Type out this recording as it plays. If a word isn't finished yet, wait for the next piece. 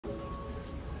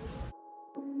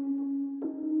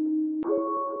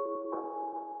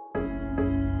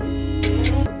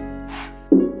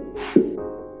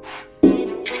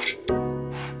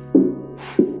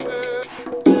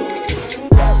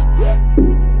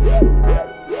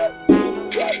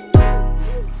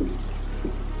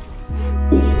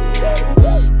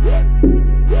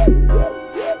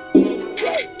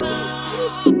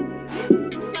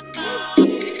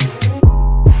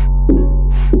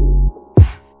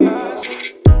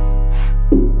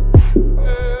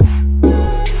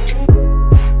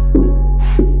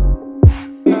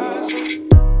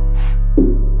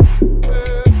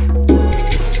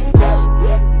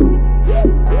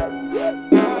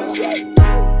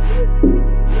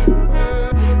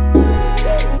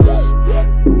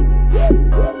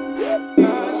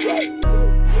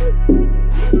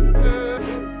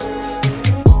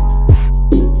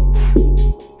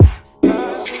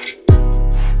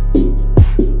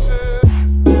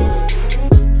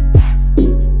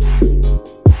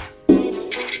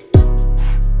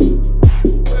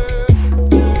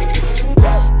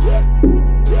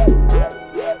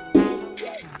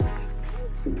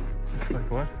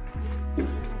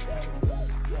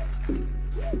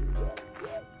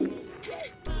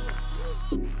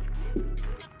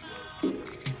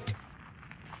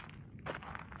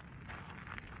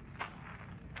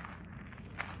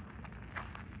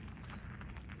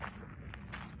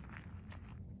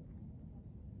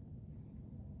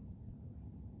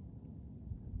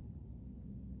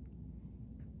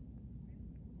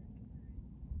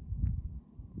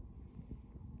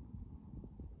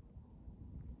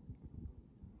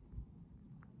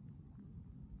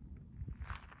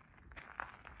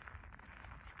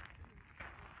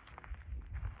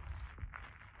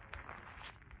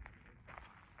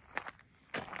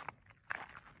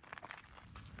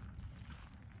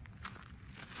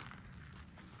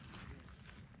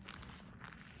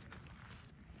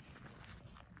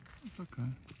It's okay.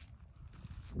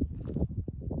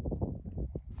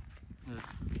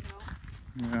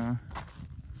 Yeah.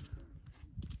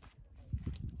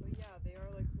 But yeah, they are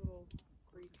like little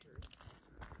creatures.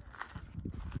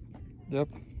 Yep.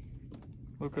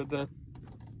 Look at that.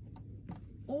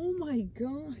 Oh my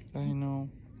god. I know.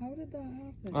 How did that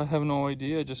happen? I have no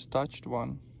idea. I just touched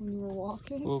one. When you were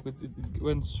walking? Look, it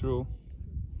went through.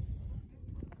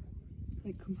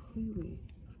 Like completely.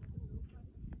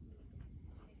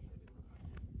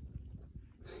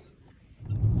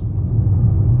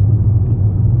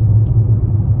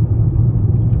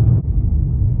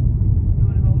 You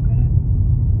wanna go look at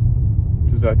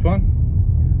it? Is that one?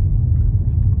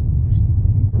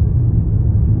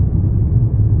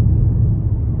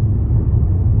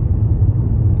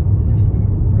 These are some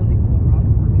really cool rock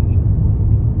formations.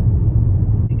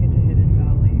 Make it to Hidden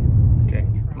Valley. Okay.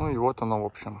 Ну и вот оно, в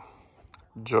общем.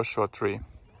 Joshua Tree.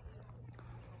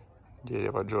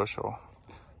 Дерево Джошуа.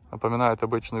 Напоминает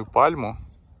обычную пальму,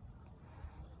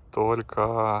 только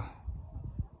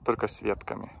с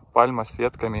ветками. Пальма с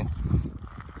ветками,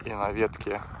 и на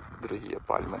ветке другие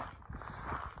пальмы.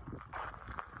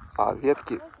 А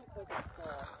ветки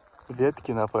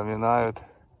напоминают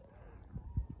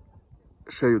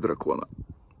шею дракона.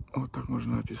 Вот так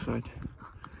можно описать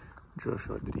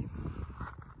Joshua Tree.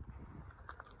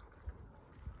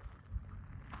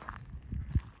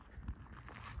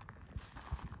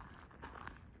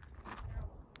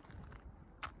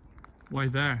 Why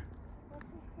there? That's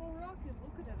what skull rock is.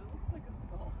 Look at it. It looks like a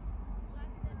skull.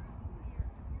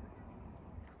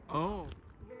 Oh.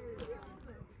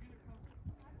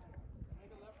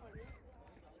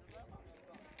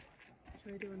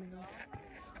 Should I do it again?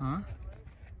 Huh?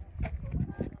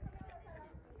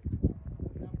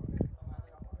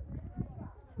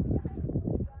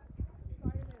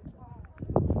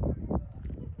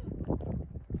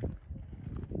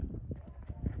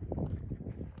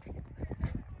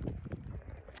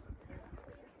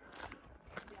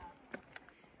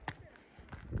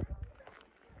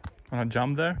 Wanna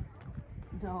jump there?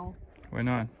 No, Why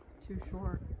not? too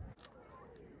short.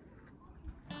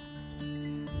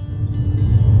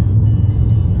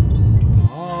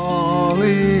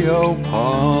 Polly, oh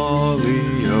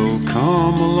Polly, oh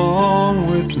come along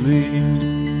with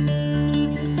me.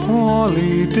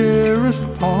 Polly, dearest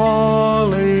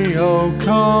Polly, oh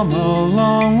come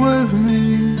along with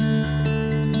me.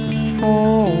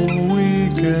 Before we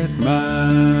get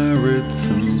married,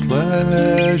 some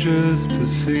pleasures to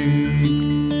see.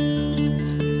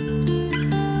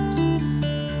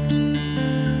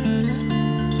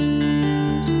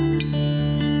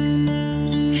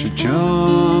 She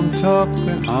jumped up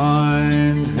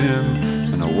behind him,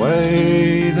 and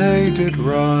away they did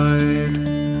ride.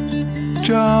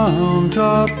 Jumped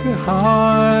up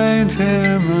behind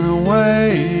him, and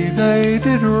away they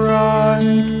did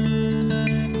ride.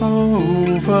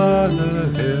 Over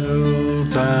the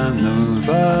hills and the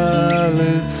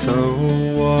valleys so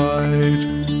wide.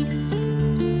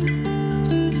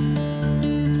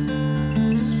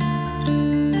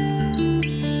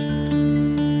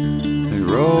 They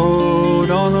rode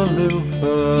on a little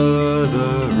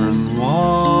further, and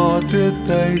what did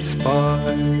they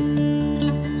spy?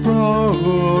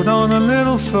 Rode on a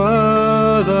little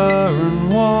further,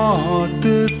 and what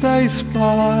did they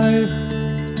spy?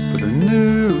 But a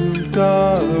new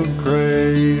dug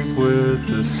grave with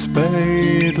a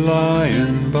spade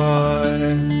lying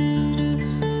by.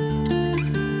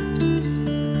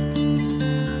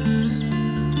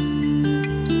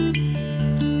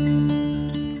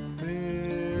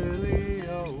 Billy,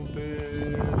 oh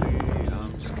Billy,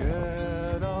 I'm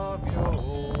scared of your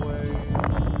ways.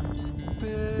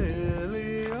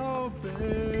 Billy, oh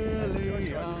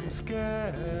Billy, I'm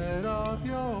scared of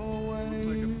your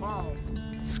ways.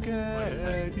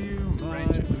 Scared you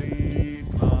might lead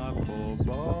my poor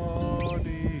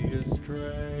body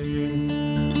astray.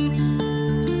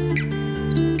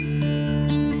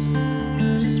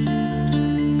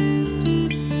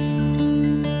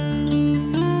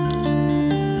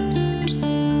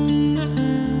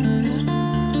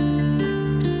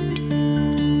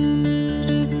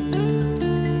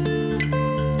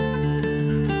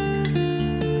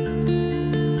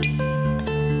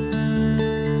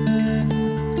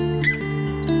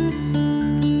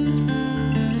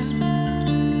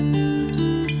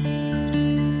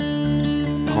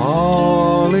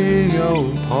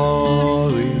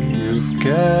 Polly, you've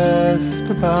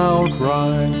guessed about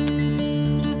right.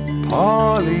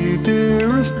 Polly,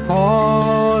 dearest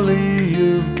Polly,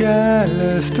 you've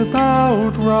guessed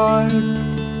about right.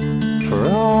 For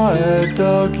I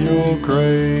dug your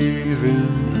grave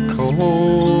in the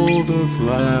cold of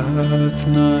last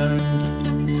night.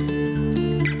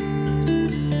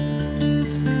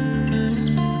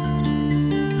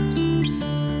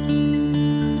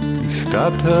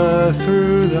 Stabbed her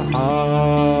through the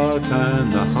heart,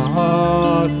 and the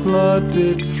heart blood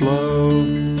did flow.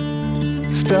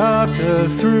 Stabbed her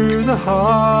through the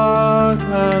heart,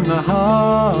 and the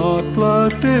heart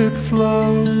blood did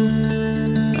flow.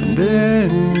 And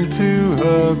into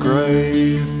her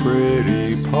grave